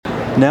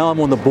Now I'm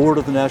on the board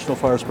of the National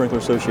Fire Sprinkler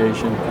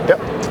Association.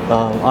 Yep.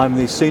 I'm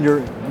the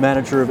senior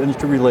manager of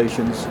industry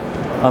relations.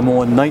 I'm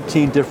on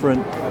 19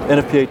 different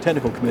NFPA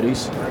technical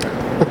committees,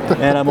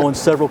 and I'm on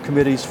several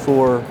committees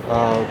for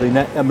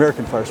the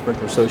American Fire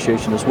Sprinkler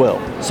Association as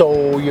well.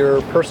 So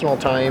your personal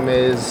time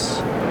is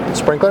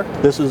sprinkler?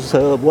 This is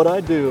what I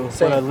do.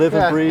 Same. When I live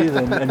and breathe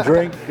and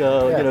drink,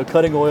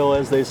 cutting oil,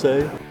 as they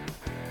say.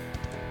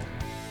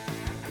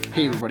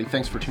 Hey everybody,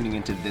 thanks for tuning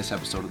into this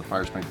episode of the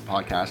Fire Sprinkler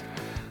Podcast.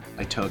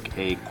 I took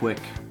a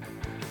quick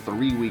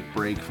 3-week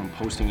break from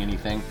posting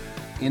anything.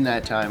 In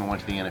that time, I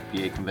went to the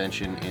NFPA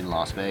convention in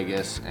Las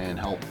Vegas and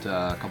helped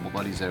a couple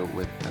buddies out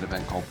with an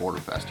event called Border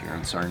Fest here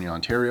in Sarnia,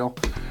 Ontario.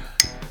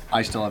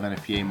 I still have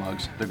NFPA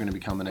mugs. They're going to be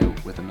coming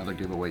out with another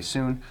giveaway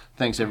soon.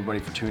 Thanks everybody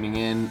for tuning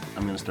in.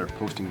 I'm going to start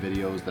posting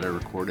videos that I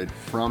recorded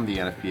from the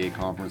NFPA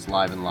conference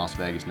live in Las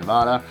Vegas,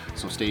 Nevada.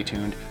 So stay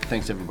tuned.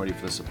 Thanks everybody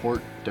for the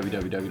support.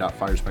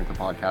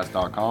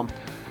 www.firesprinklerpodcast.com.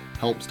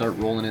 Help start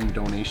rolling in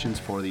donations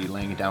for the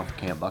Laying It Down for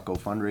Camp Bucko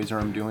fundraiser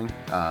I'm doing.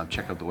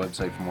 Check out the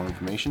website for more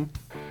information.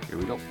 Here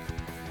we go.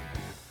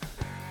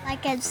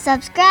 Like and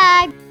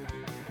subscribe.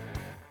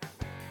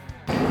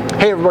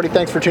 Hey everybody,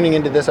 thanks for tuning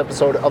into this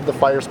episode of the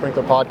Fire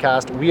Sprinkler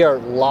Podcast. We are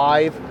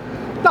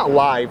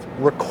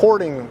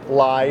recording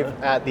live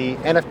at the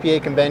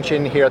NFPA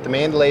convention here at the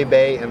Mandalay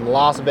Bay in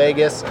Las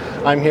Vegas.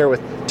 I'm here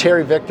with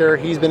Terry Victor.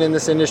 He's been in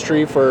this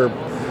industry for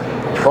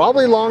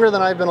probably longer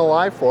than I've been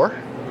alive for.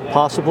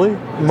 Possibly.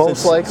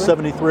 Most likely.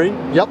 73.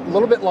 Yep, a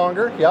little bit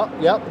longer.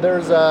 Yep.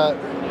 There's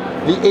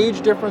the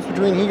age difference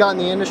between he got in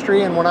the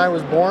industry and when I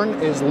was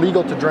born is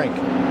legal to drink.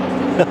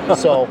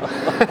 So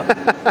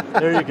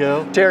there you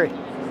go. Terry,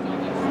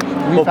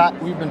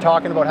 we've been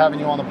talking about having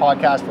you on the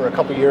podcast for a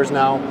couple years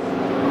now.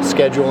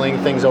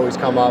 Scheduling, things always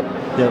come up.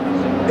 Yep.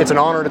 It's an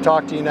honor to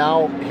talk to you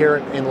now here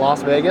in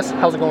Las Vegas.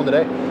 How's it going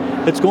today?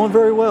 It's going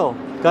very well.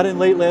 Got in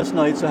late last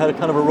night, so I had a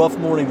kind of a rough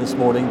morning this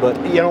morning, but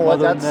you know what?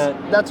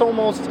 That's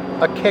almost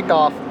a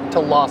kickoff to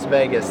Las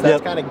Vegas.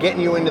 That's kind of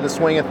getting you into the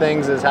swing of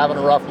things. Is having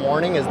a rough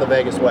morning is the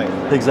Vegas way.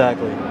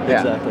 Exactly.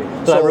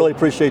 So I really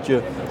appreciate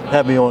you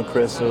having me on,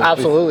 Chris. So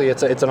absolutely,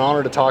 it's an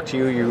honor to talk to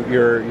you.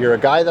 You're a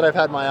guy that I've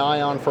had my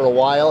eye on for a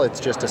while. It's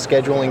just a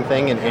scheduling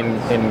thing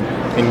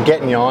and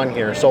getting you on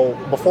here. So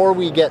before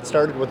we get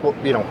started with what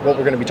we're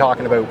going to be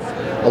talking about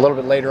a little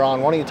bit later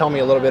on, why don't you tell me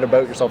a little bit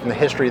about yourself and the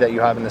history that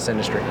you have in this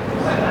industry?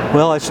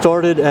 Well, I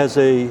started as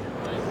a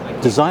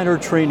designer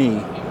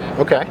trainee.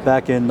 Okay.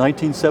 Back in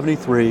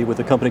 1973 with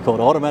a company called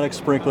Automatic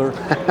Sprinkler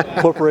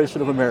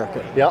Corporation of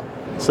America. Yep.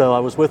 So I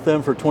was with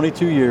them for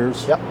 22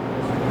 years. Yep.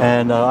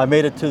 And I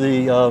made it to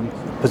the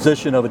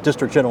position of a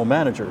district general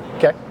manager.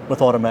 Okay.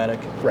 With Automatic.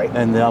 Right.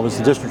 And I was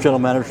the district general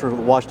manager of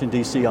the Washington,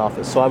 D.C.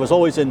 office. So I was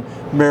always in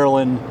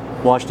Maryland,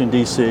 Washington,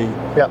 D.C.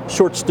 Yep.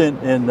 Short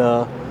stint in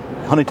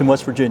Huntington,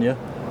 West Virginia,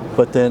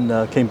 but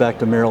then came back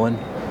to Maryland.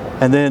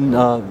 And then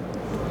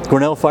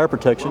Grinnell Fire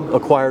Protection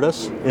acquired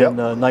us in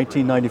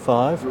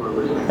 1995,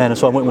 and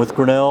so I went with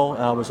Grinnell.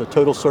 I was a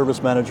total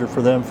service manager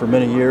for them for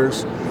many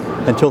years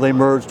until they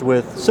merged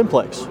with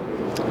Simplex,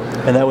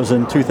 and that was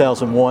in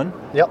 2001.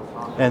 Yep.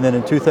 And then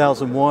in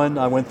 2001,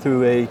 I went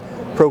through a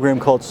program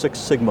called Six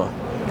Sigma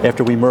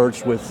after we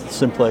merged with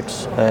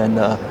Simplex and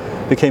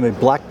became a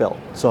black belt.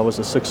 So I was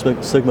a Six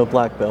Sigma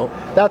black belt.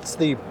 That's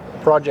the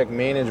project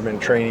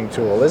management training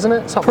tool, isn't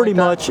it? Something pretty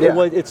like much. Yeah.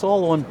 It's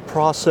all on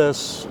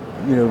process.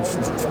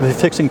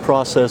 Fixing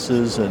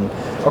processes, and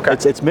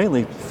it's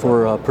mainly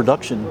for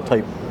production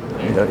type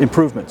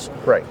improvements.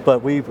 Right.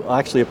 But we've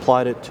actually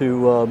applied it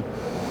to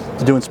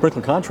doing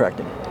sprinkler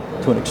contracting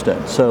to an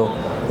extent. So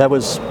that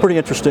was pretty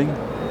interesting.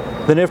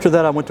 Then after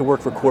that, I went to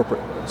work for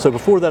corporate. So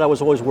before that, I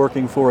was always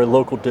working for a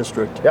local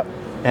district. Yep.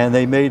 And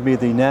they made me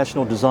the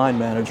national design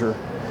manager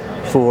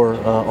for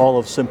all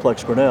of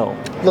Simplex Grinnell.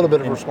 A little bit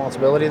of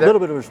responsibility there? A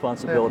little bit of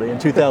responsibility in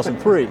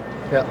 2003.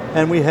 Yeah.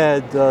 And we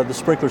had the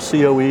sprinkler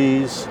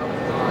COEs,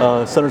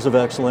 Centers of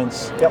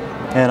Excellence. Yep.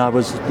 And I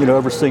was,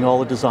 overseeing all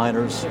the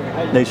designers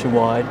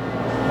nationwide.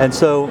 And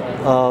so,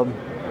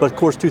 but of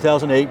course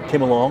 2008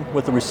 came along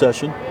with the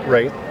recession.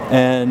 Right.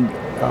 And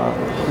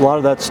a lot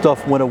of that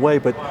stuff went away,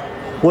 but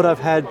what I've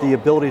had the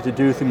ability to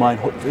do through my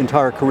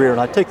entire career, and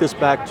I take this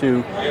back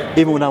to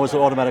even when I was an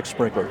Automatic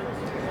Sprinkler.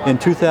 In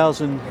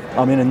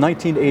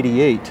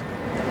 1988,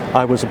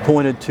 I was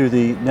appointed to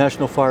the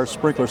National Fire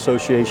Sprinkler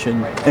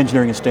Association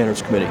Engineering and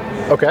Standards Committee.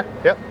 Okay,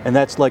 yep. And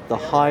that's like the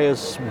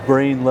highest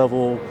brain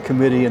level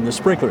committee in the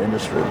sprinkler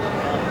industry.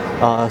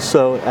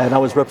 And I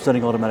was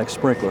representing Automatic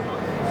Sprinkler.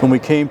 When we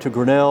came to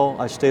Grinnell,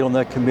 I stayed on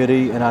that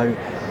committee, and I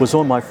was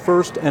on my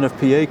first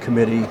NFPA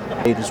committee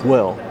as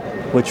well,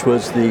 which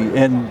was the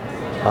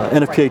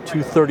NFPA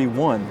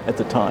 231 at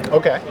the time.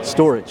 Okay.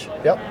 Storage.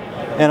 Yep.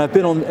 And I've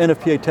been on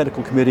NFPA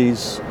technical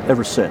committees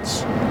ever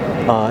since,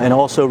 and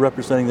also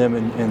representing them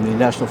in the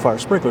National Fire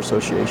Sprinkler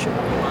Association.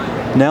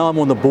 Now I'm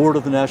on the board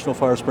of the National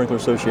Fire Sprinkler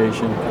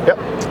Association. Yep.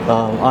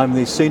 I'm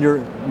the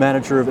senior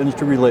manager of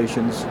industry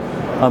relations.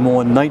 I'm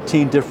on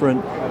 19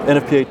 different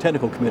NFPA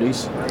technical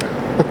committees,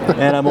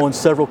 And I'm on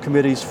several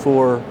committees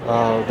for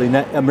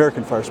the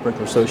American Fire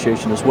Sprinkler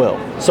Association as well.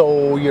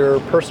 So your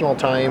personal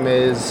time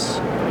is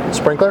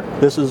sprinkler?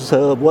 This is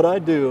what I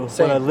do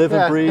Same. when I live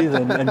and breathe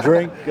and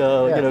drink,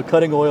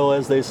 cutting oil,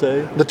 as they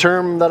say. The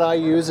term that I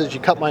use is you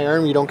cut my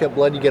arm, you don't get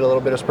blood, you get a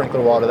little bit of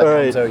sprinkler water that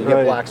comes out. You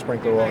get black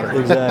sprinkler water.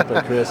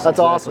 Exactly, Chris. That's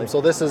awesome.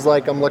 So this is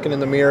like, I'm looking in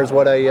the mirrors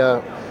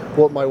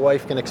what my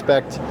wife can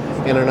expect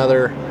in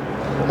another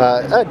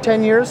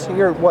 10 years.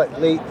 You're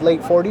what, late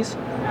 40s?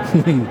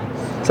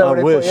 Is that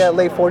I wish. Yeah,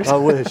 late 40s. I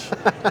wish.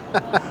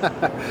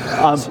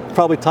 I'm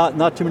probably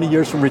not too many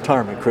years from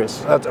retirement,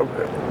 Chris.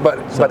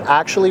 But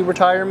actually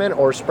retirement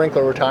or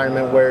sprinkler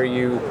retirement where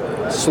you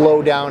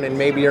slow down and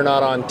maybe you're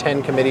not on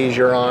 10 committees,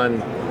 you're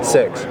on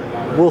 6.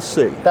 We'll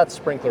see. That's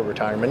sprinkler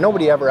retirement.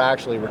 Nobody ever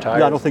actually retires.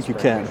 Yeah, I don't think you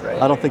can.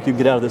 Right? I don't think you can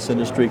get out of this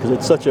industry because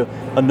it's such a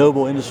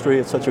noble industry.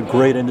 It's such a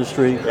great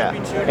industry. Yeah,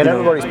 and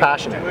everybody's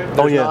passionate.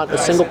 There's not a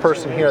single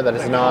person here that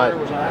is not,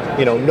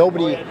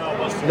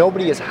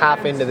 nobody is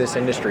half into this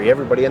industry.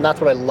 Everybody, and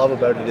that's what I love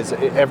about it, is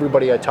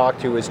everybody I talk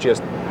to is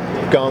just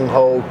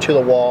gung-ho, to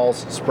the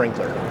walls,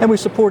 sprinkler. And we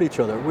support each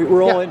other.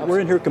 We're all we're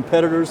in here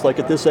competitors, like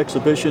at this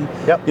exhibition.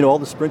 Yep. All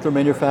the sprinkler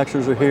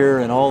manufacturers are here,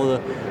 and all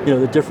the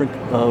the different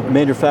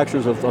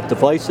manufacturers of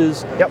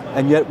devices. Yep.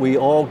 And yet we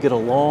all get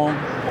along.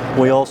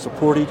 We all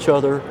support each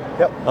other.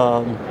 Yep.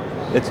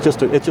 It's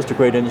just a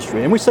great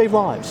industry, and we save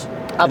lives.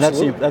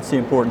 Absolutely. And that's the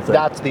important thing.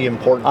 That's the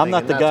important thing. I'm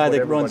not the guy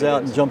that runs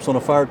out and jumps on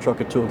a fire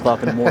truck at 2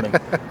 o'clock in the morning,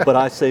 but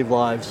I save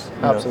lives.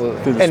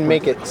 Absolutely. And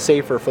make it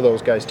safer for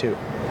those guys too,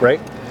 right?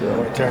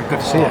 Good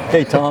to see you.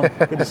 Hey, Tom.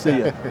 Good to see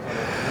you.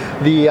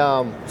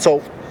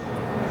 So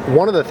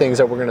one of the things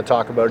that we're going to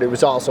talk about, it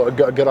was also a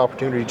good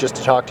opportunity just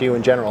to talk to you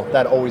in general.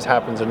 That always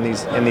happens in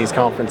these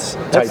conference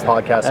type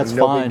podcasts. That's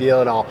no fine. Big deal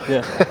at all.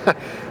 Yeah.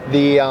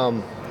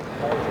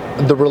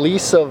 The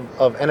release of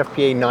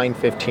NFPA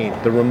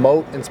 915, the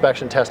remote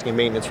inspection, testing, and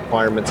maintenance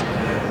requirements,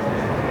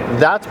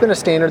 that's been a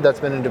standard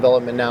that's been in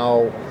development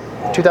now.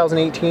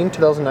 2018,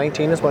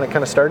 2019 is when it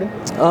kind of started?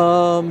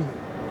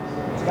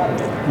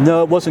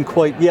 No, it wasn't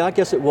quite. Yeah, I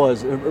guess it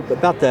was.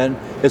 About then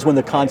is when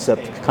the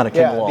concept kind of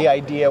came along. The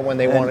idea when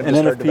they wanted to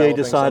start NFPA developing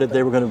decided something.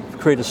 they were going to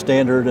create a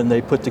standard, and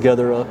they put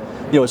together a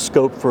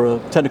scope for a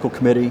technical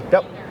committee.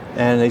 Yep.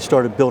 And they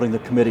started building the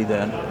committee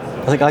then.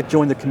 I think I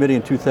joined the committee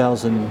in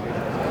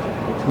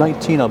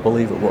 2019, I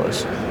believe it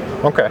was.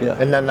 Okay. Yeah.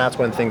 And then that's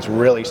when things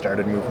really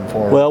started moving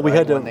forward. Well, we right?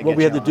 had to. When What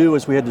we had to do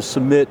is we had to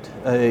submit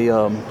an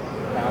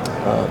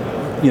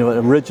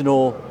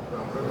original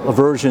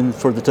version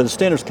to the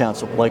Standards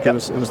Council. Like it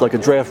was like a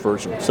draft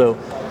version. So,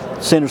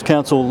 Standards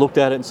Council looked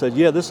at it and said,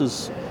 "Yeah, this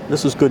is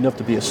good enough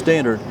to be a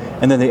standard."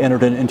 And then they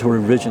entered it into a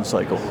revision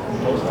cycle.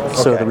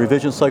 So the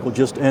revision cycle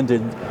just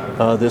ended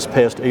this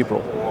past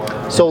April.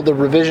 So the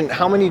revision,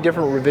 how many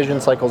different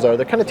revision cycles are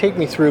there? Kind of take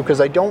me through, because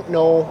I don't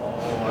know.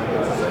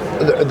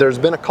 There's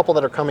been a couple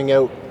that are coming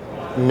out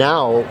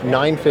now.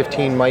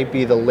 915 might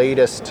be the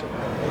latest,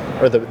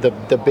 or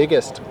the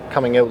biggest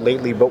coming out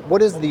lately. But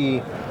what is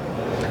the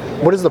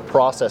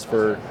process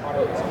for?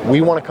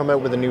 We want to come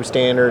out with a new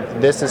standard.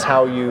 This is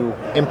how you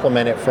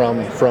implement it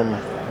from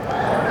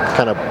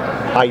kind of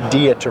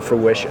idea to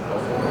fruition.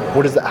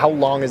 What is that? How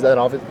long is that?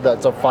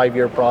 That's a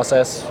 5-year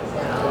process,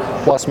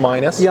 plus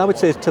minus. Yeah, I would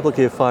say it's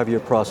typically a 5-year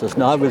process.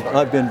 Now,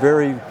 I've been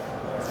very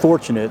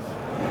fortunate,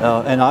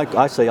 and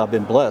I say I've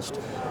been blessed,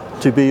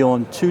 to be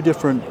on 2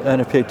 different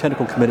NFPA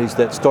technical committees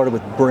that started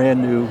with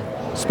brand new,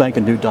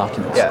 spanking new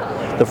documents. Yeah.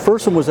 The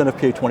first one was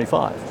NFPA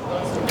 25.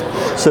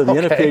 So the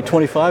NFPA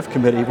 25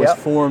 committee was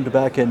formed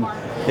back in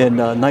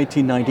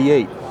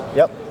 1998.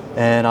 Yep.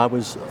 And I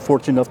was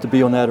fortunate enough to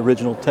be on that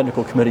original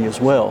technical committee as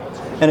well.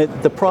 And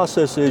the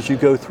process is you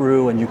go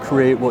through and you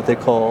create what they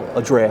call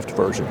a draft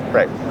version.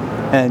 Right.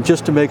 And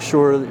just to make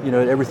sure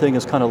everything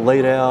is kind of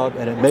laid out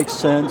and it makes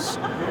sense,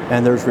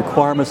 and there's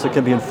requirements that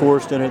can be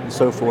enforced in it and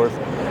so forth.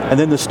 And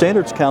then the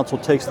Standards Council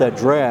takes that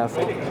draft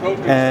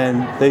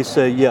and they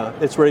say, yeah,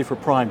 it's ready for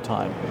prime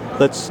time.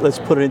 Let's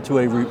put it into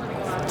a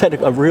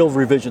real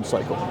revision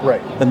cycle.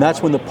 Right. And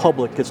that's when the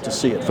public gets to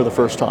see it for the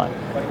first time.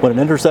 When it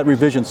enters that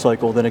revision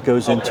cycle, then it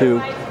goes into,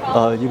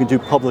 you can do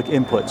public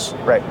inputs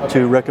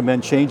to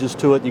recommend changes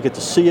to it. You get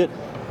to see it.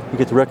 You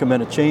get to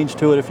recommend a change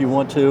to it if you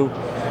want to.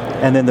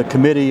 And then the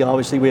committee,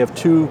 obviously we have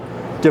 2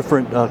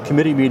 different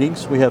committee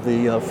meetings. We have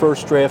the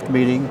first draft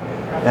meeting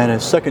and a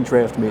second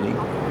draft meeting.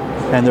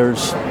 And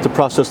there's to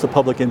process the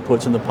public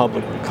inputs and the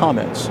public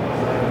comments.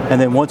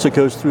 And then once it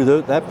goes through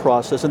that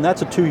process, and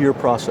that's a 2-year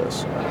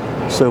process.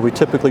 So we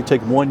typically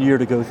take 1 year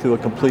to go through a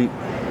complete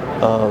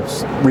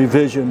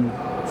revision,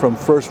 from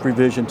first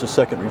revision to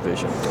second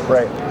revision.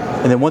 Right.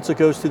 And then once it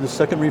goes through the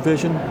second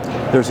revision,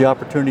 there's the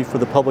opportunity for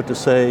the public to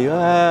say,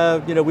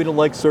 we don't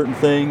like certain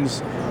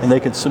things, and they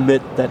can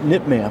submit that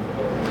NIPMAM.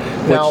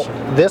 Now,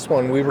 this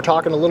one, we were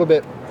talking a little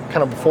bit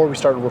kind of before we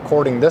started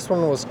recording. This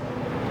one was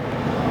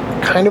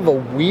kind of a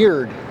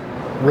weird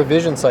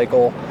revision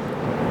cycle,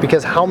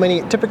 because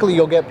typically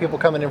you'll get people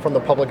coming in from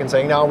the public and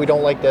saying, no, we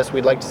don't like this,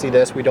 we'd like to see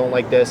this, we don't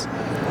like this.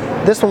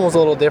 This one was a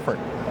little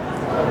different.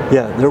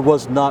 Yeah, there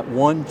was not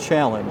one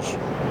challenge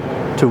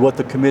to what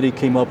the committee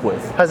came up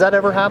with. Has that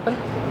ever happened?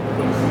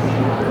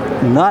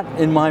 Not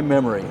in my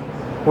memory.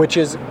 Which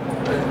is,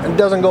 it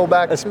doesn't go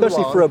back especially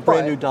too long, for a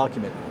brand but- new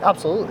document.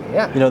 Absolutely,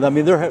 yeah. You know, I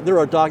mean, there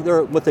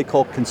are what they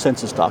call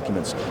consensus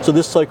documents. So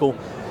this cycle,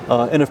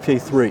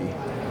 NFPA 3,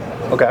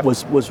 Okay.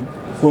 was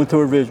going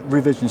through a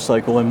revision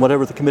cycle, and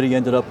whatever the committee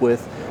ended up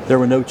with, there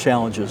were no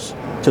challenges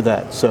to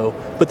that. So,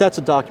 but that's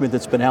a document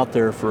that's been out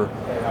there for,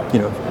 you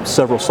know,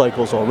 several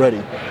cycles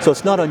already. So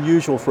it's not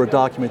unusual for a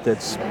document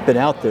that's been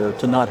out there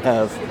to not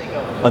have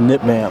a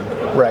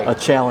NIPMAM, Right. a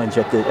challenge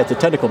at the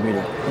technical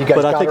meeting. You guys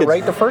but I got think it it's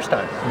right the first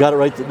time. got it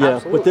right. Yeah,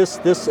 Absolutely.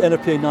 but this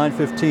NFPA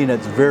 915,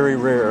 it's very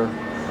rare,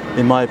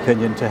 in my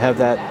opinion, to have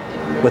that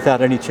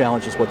without any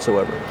challenges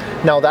whatsoever.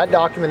 Now that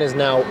document is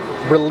now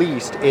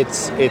released.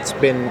 It's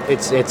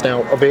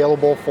now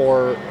available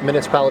for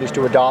municipalities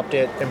to adopt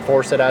it,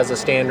 enforce it as a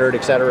standard,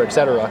 et cetera, et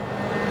cetera.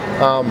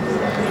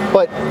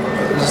 But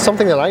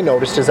something that I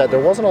noticed is that there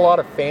wasn't a lot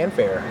of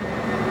fanfare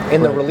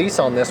in the Right. release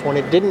on this one.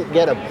 It didn't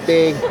get a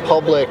big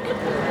public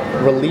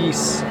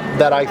release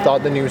that I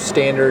thought the new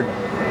standard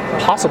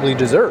possibly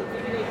deserved.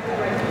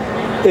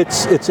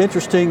 It's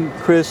interesting,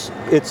 Chris.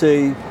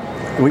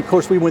 Of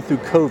course, we went through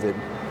COVID,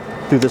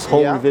 through this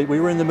whole Yeah. we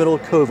were in the middle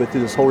of COVID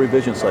through this whole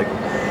revision cycle.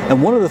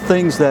 And one of the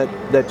things that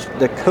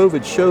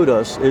COVID showed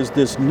us is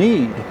this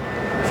need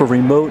for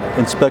remote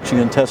inspection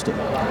and testing.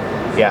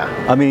 Yeah.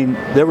 I mean,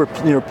 there were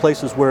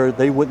places where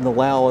they wouldn't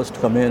allow us to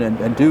come in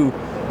and do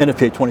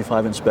NFPA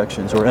 25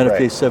 inspections or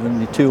NFPA Right.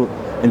 72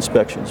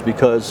 inspections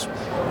because,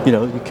 you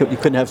know, you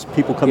couldn't have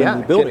people come into the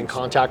Get in buildings.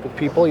 contact with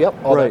people. Yep.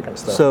 All that Right. kind of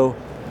stuff. So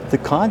the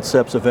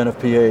concepts of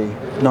NFPA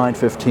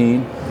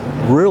 915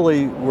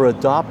 really were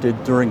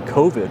adopted during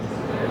COVID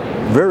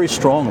very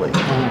strongly.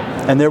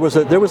 And there was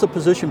a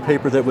position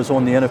paper that was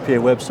on the NFPA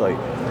website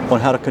on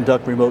how to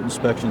conduct remote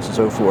inspections and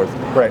so forth.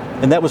 Right.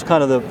 And that was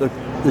kind of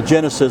the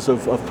genesis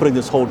of putting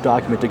this whole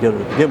document together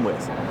to begin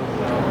with.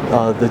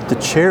 The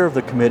chair of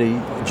the committee,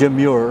 Jim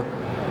Muir,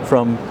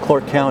 from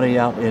Clark County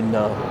out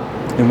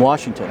in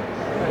Washington,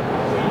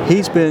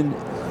 he's been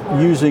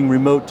using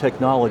remote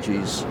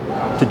technologies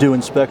to do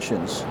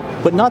inspections,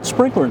 but not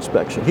sprinkler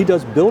inspection. He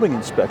does building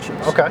inspections.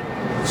 Okay.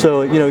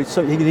 So, you know,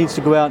 he needs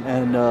to go out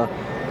and,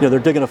 you know, they're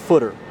digging a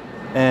footer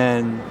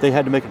and they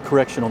had to make a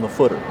correction on the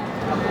footer.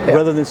 Yeah.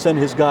 Rather than send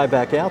his guy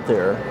back out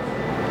there,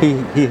 he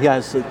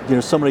has, you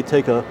know, somebody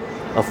take a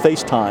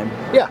FaceTime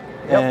Yeah.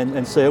 Yep.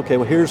 and say, okay,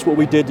 well, here's what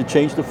we did to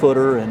change the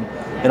footer and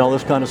all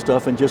this kind of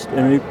stuff, and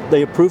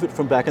they approve it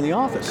from back in the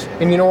office.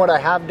 And you know what I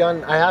have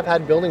done? I have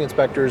had building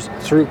inspectors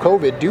through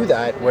COVID do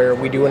that, where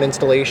we do an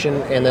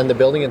installation and then the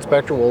building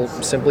inspector will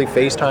simply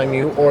FaceTime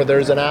you, or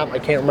there's an app, I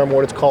can't remember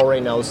what it's called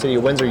right now, the city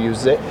of Windsor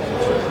uses it.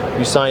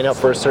 You sign up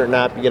for a certain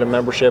app, you get a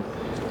membership,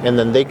 and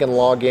then they can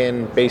log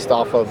in based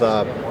off of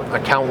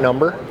account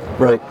number,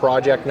 or Right.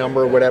 project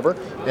number, whatever,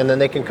 and then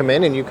they can come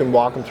in and you can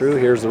walk them through,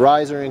 here's the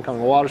riser,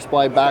 incoming water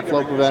supply,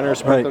 backflow preventer,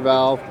 sprinkler Right.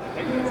 valve,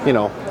 you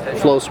know,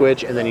 flow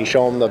switch, and then you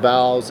show them the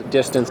valves,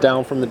 distance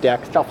down from the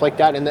deck, stuff like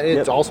that, and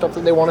it's Yep. all stuff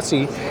that they want to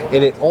see,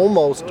 and it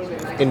almost,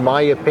 in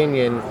my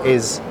opinion,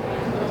 is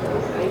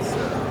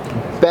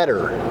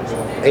better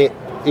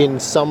in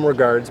some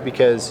regards,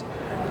 because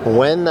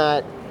when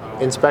that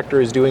inspector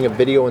is doing a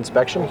video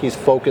inspection, he's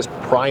focused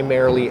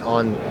primarily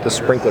on the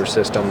sprinkler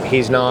system.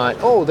 He's not,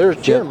 oh, there's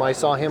Jim, Yep. I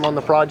saw him on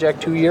the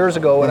project 2 years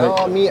ago, and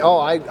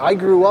Right. I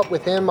grew up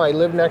with him, I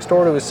lived next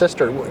door to his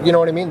sister, you know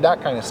what I mean,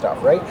 that kind of stuff,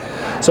 right?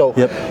 So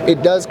Yep.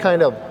 it does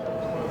kind of,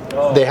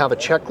 they have a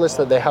checklist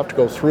that they have to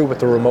go through with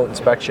the remote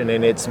inspection,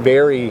 and it's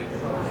very,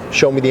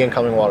 show me the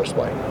incoming water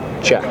supply,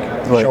 check.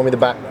 Right. Show me the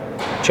back,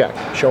 check.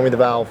 Show me the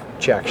valve,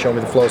 check. Show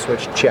me the flow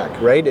switch, check,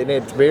 right? And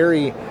it's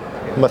very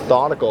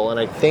methodical, and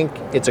I think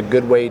it's a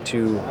good way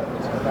to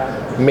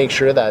make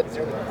sure that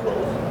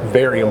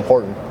very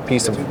important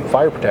piece of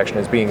fire protection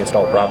is being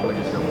installed properly.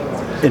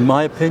 In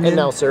my opinion, And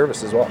now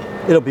service as well.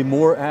 it'll be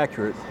more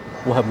accurate.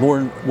 We'll have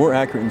more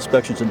accurate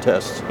inspections and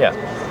tests Yeah.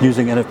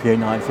 using NFPA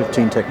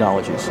 915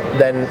 technologies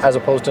Then as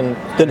opposed to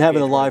than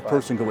having a live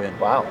person go in.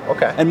 Wow,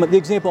 okay. And the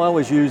example I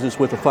always use is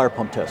with a fire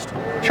pump test.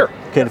 Sure.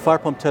 Okay, the fire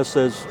pump test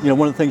says, you know,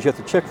 one of the things you have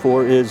to check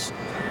for is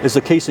the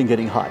casing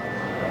getting hot?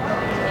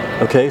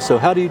 Okay, so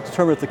how do you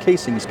determine if the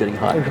casing is getting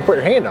hot? You can put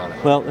your hand on it.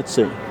 Well, let's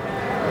see.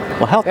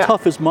 Well, how Yeah.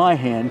 tough is my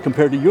hand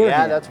compared to your Yeah,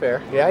 hand? that's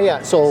fair. Yeah.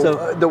 So,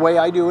 So- the way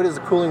I do it is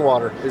the cooling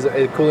water. Is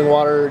cooling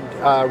water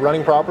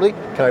running properly?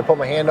 Can I put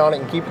my hand on it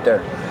and keep it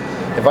there?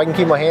 If I can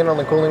keep my hand on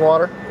the cooling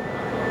water,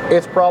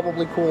 it's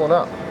probably cool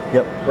enough.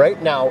 Yep.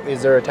 Right now,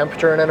 is there a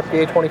temperature in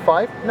NFPA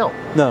 25? No.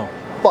 No.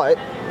 But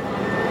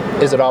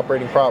is it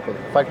operating properly?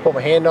 If I can put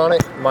my hand on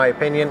it, in my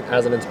opinion,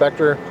 as an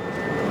inspector,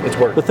 it's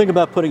working. But think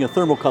about putting a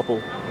thermocouple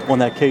on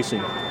that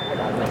casing,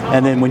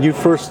 and then when you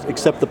first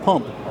accept the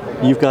pump,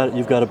 you've got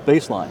a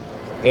baseline.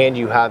 And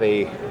you have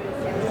a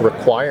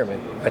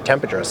requirement, a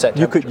temperature, a set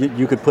You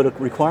temperature. could put a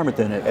requirement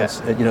in it. Yeah.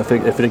 You know, if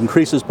it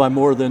increases by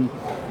more than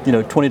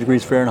 20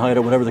 degrees Fahrenheit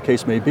or whatever the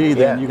case may be,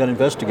 then Yeah. you got to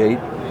investigate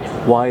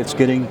why it's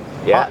getting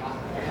Yeah. hot.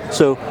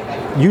 So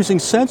using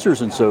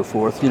sensors and so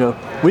forth,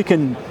 we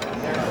can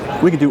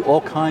We can do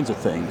all kinds of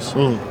things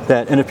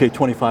that NFPA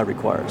 25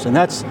 requires, and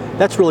that's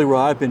really where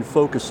I've been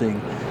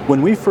focusing.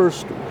 When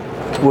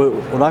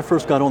I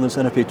first got on this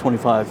NFPA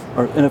 25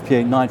 or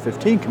NFPA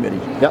 915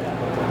 committee,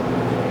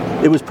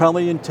 it was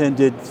probably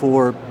intended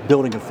for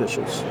building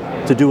officials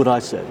to do what I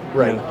said.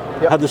 Right.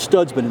 Have the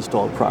studs been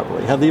installed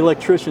properly? Have the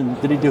electrician,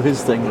 did he do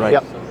his thing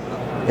right?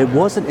 It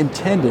wasn't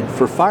intended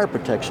for fire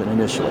protection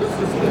initially.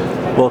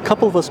 Well, a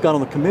couple of us got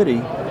on the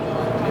committee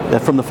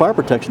from the fire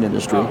protection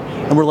industry,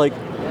 and we're like,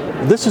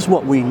 this is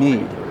what we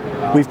need.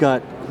 We've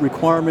got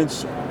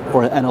requirements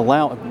more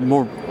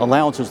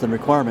allowances than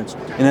requirements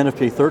in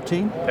NFPA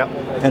 13,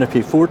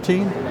 NFPA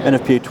 14,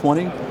 NFPA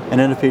 20, and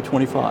NFPA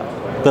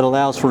 25 that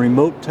allows for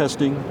remote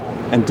testing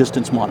and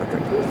distance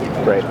monitoring.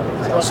 Right.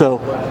 So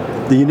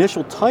the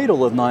initial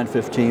title of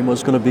 915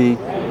 was going to be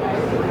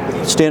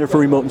Standard for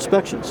Remote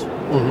Inspections.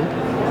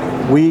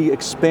 We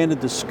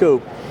expanded the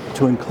scope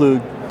to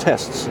include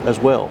tests as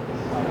well.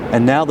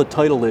 And now the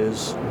title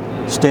is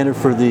Standard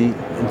for the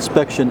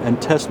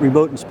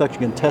Remote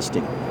Inspection and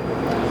Testing.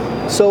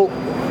 So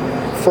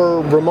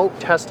for remote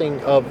testing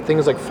of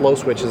things like flow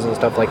switches and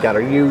stuff like that,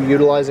 are you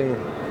utilizing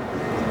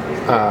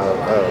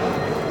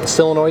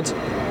solenoids,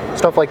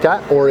 stuff like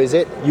that, or is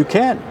it? You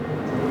can.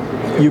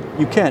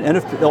 You can. And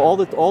all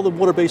the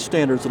water-based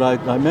standards that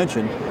I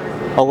mentioned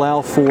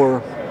allow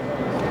for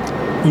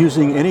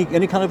using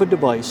any kind of a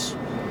device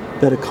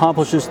that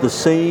accomplishes the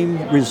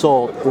same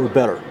result or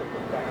better.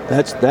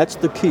 That's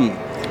the key.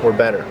 Or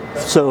better.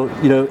 So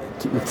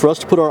for us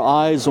to put our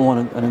eyes on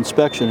an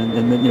inspection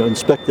and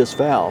inspect this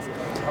valve,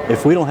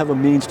 if we don't have a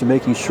means to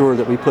making sure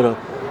that we put a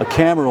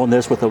camera on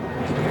this with a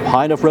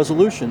high enough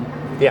resolution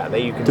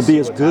that you can to be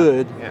as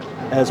good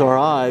as our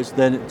eyes,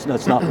 then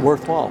it's not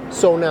worthwhile.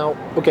 So now,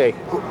 okay,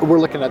 we're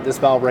looking at this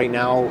valve right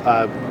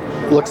now.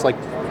 Looks like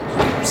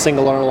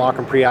single interlock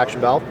and pre-action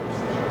valve,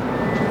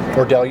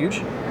 or deluge,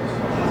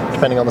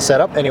 depending on the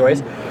setup.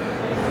 Anyways,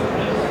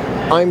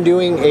 I'm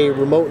doing a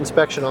remote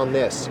inspection on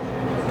this.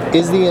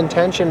 Is the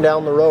intention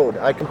down the road,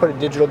 I can put a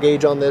digital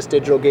gauge on this,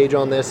 digital gauge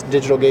on this,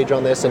 digital gauge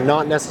on this, and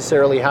not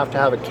necessarily have to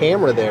have a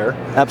camera there?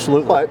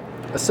 Absolutely. But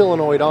a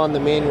solenoid on the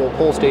manual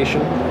pull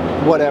station,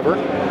 whatever,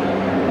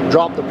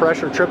 drop the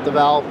pressure, trip the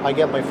valve, I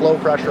get my flow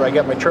pressure, I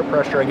get my trip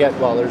pressure,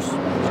 there's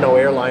no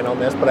airline on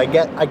this, but I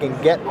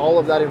can get all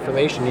of that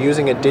information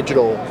using a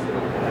digital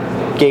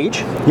gauge?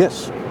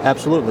 Yes,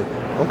 absolutely.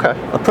 Okay.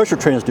 A pressure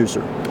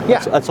transducer.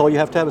 That's all you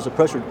have to have is a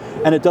pressure,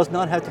 and it does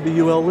not have to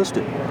be UL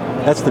listed.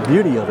 That's the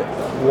beauty of it.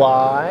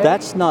 Why?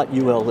 That's not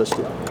UL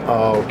listed.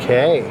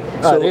 Okay.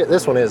 So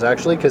this one is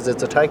actually, because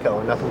it's a Tyco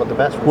and nothing but the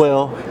best one.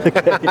 Well,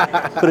 okay.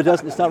 But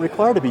it's not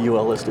required to be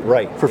UL listed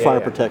for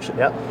fire protection.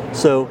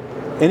 So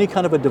any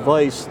kind of a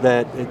device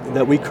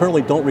that we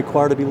currently don't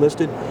require to be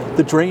listed,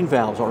 the drain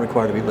valves aren't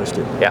required to be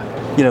listed.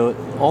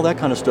 All that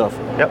kind of stuff.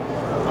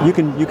 You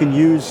can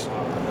use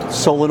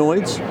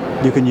solenoids.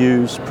 You can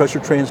use pressure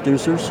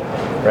transducers.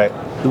 Right.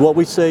 What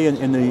we say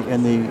in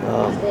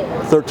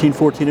the 13,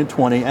 14, and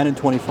 20, and in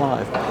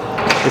 25,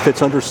 if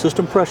it's under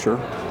system pressure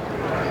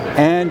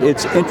and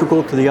it's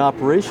integral to the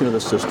operation of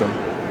the system,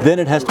 then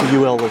it has to be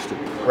UL listed.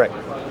 Right.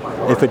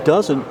 If it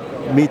doesn't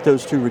meet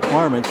those two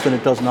requirements, then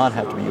it does not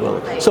have to be UL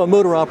listed. So a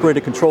motor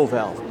operated control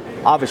valve,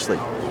 obviously,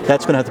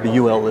 that's going to have to be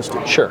UL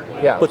listed. Sure,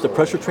 yeah. But the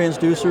pressure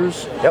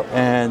transducers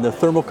and the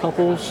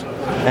thermocouples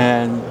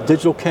and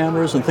digital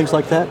cameras and things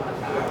like that,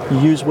 you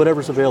use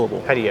whatever's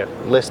available. How do you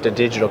list a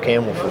digital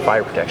camera for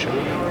fire protection?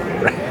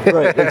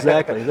 Right,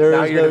 exactly. There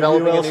now is you're no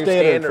developing UL a new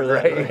standard standard, for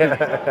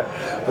that. right?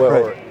 Yeah.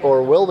 Well,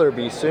 or will there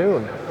be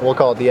soon? We'll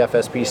call it the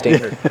FSP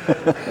standard.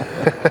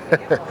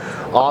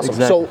 Awesome.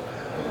 Exactly.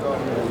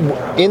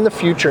 So in the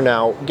future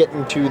now,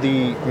 getting to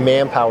the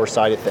manpower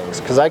side of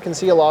things, because I can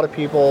see a lot of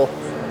people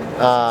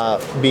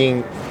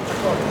being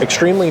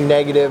extremely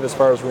negative as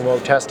far as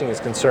remote testing is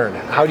concerned.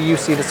 How do you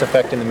see this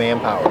affecting the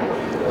manpower?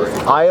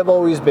 I have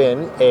always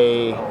been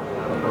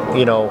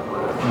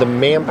the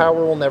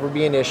manpower will never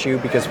be an issue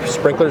because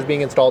sprinklers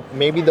being installed.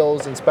 Maybe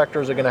those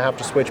inspectors are going to have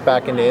to switch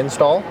back into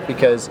install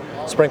because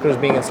sprinklers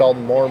being installed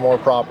in more and more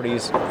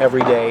properties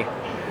every day.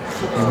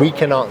 We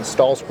cannot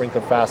install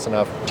sprinkler fast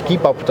enough to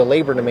keep up with the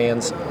labor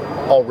demands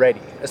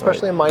already.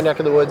 Especially in my neck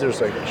of the woods,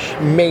 there's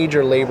a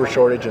major labor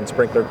shortage in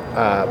sprinkler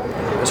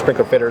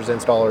fitters,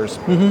 installers,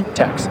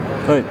 techs.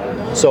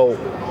 Right. So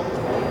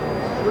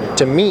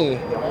to me,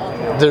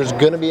 there's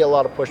going to be a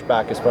lot of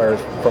pushback as far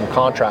as from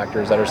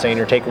contractors that are saying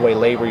you're taking away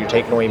labor, you're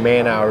taking away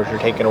man hours, you're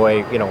taking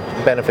away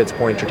benefits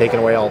points, you're taking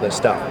away all this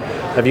stuff.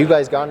 Have you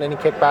guys gotten any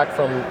kickback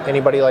from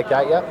anybody like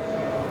that yet?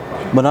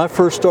 When I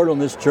first started on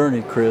this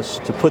journey, Chris,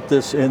 to put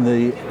this in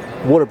the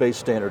water-based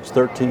standards,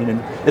 13,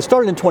 and it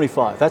started in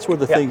 25. That's where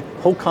the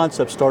whole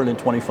concept started in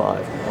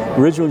 25.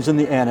 Originally it was in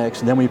the annex,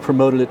 and then we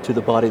promoted it to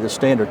the body of the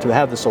standard to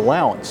have this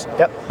allowance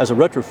as a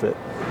retrofit.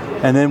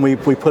 And then we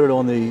put it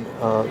on the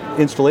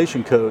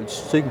installation codes,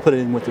 so you can put it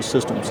in with the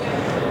systems.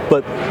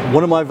 But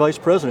one of my vice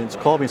presidents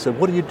called me and said,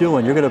 "What are you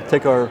doing? You're going to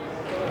take our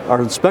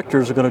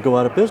inspectors are going to go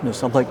out of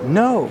business." I'm like,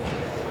 no.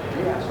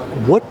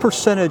 What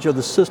percentage of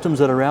the systems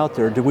that are out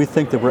there do we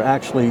think that we're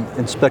actually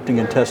inspecting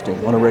and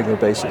testing on a regular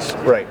basis?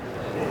 Right.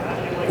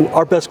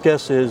 Our best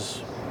guess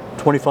is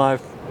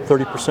 25,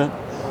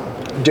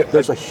 30%.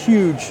 There's a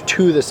huge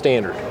to the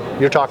standard.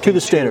 You're talking to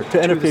the standard, to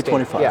NFPA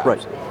 25, yeah.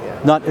 right?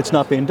 Yeah. It's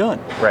not being done.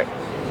 Right.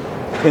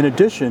 In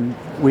addition,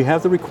 we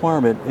have the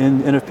requirement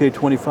in NFPA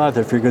 25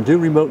 that if you're going to do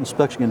remote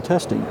inspection and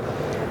testing,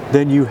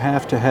 then you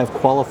have to have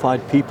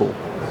qualified people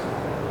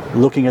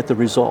looking at the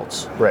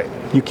results. Right.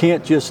 You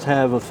can't just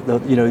have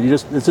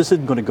this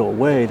isn't going to go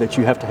away. That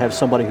you have to have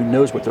somebody who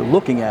knows what they're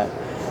looking at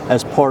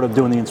as part of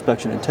doing the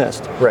inspection and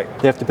test. Right.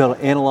 They have to be able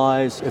to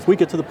analyze. If we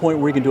get to the point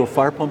where we can do a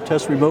fire pump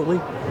test remotely,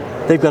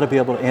 they've got to be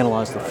able to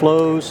analyze the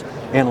flows,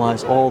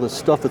 analyze all the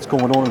stuff that's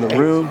going on in the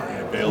room.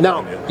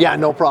 No, yeah,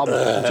 no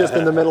problem. Just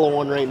in the middle of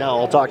one right now.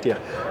 I'll talk to you.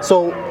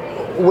 So,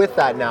 with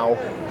that now,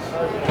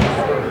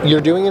 you're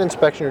doing an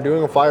inspection, you're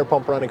doing a fire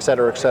pump run, et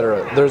cetera, et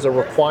cetera. There's a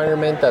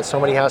requirement that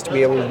somebody has to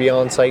be able to be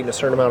on site in a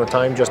certain amount of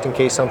time just in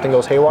case something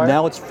goes haywire?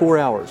 Now it's 4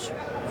 hours.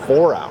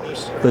 4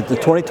 hours. The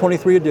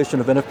 2023 edition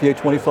of NFPA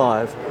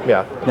 25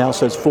 now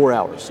says 4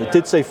 hours. It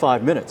did say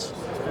 5 minutes.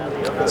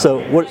 So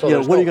what are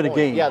you going to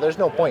gain? Yeah, there's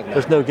no point now.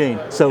 There's no gain.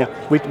 So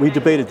we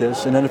debated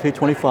this in NFPA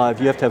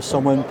 25. You have to have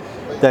someone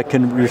that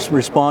can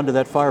respond to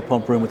that fire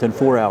pump room within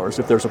 4 hours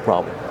if there's a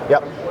problem.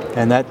 Yep.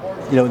 And that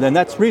then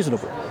that's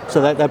reasonable.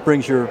 So that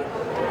brings your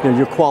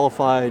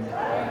qualified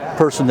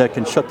person that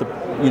can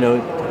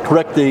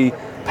correct the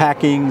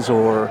packings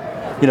or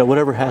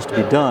whatever has to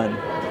be done.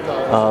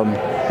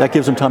 That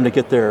gives them time to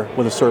get there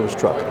with a service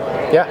truck.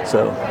 Yeah.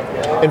 So,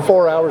 and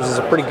 4 hours is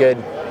a pretty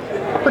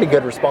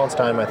good response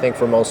time, I think,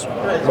 for most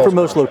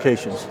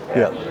locations.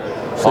 Yeah.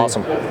 So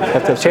awesome.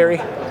 Terry,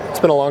 it's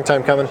been a long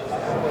time coming.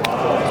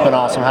 It's been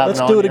awesome having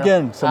you on. Let's do it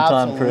again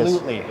sometime, Chris.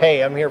 Absolutely.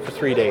 Hey, I'm here for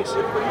 3 days.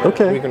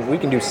 Okay. We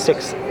can do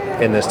 6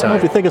 in this time.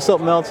 If you think of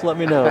something else, let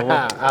me know.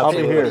 I'll be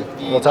here.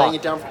 The Laying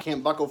It Down for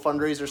Camp Bucko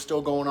fundraiser is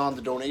still going on.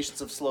 The donations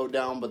have slowed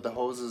down, but the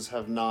hoses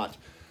have not.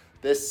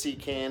 This sea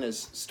can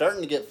is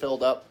starting to get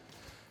filled up.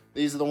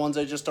 These are the ones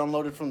I just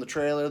unloaded from the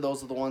trailer.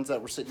 Those are the ones that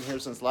were sitting here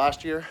since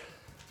last year.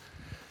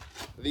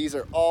 These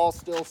are all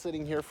still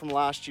sitting here from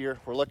last year.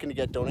 We're looking to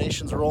get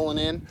donations rolling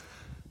in.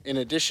 In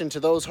addition to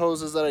those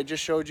hoses that I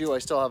just showed you, I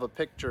still have a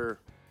picture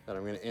that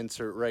I'm going to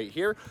insert right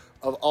here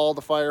of all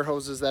the fire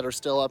hoses that are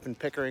still up in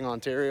Pickering,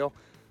 Ontario.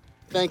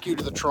 Thank you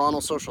to the Toronto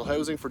Social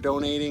Housing for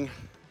donating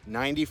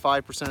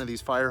 95% of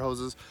these fire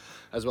hoses,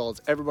 as well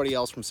as everybody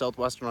else from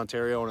Southwestern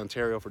Ontario and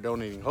Ontario for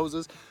donating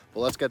hoses. But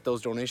let's get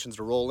those donations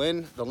to roll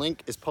in. The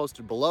link is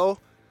posted below.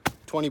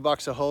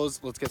 $20 a hose.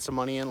 Let's get some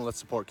money in. Let's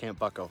support Camp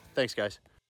Bucko. Thanks, guys.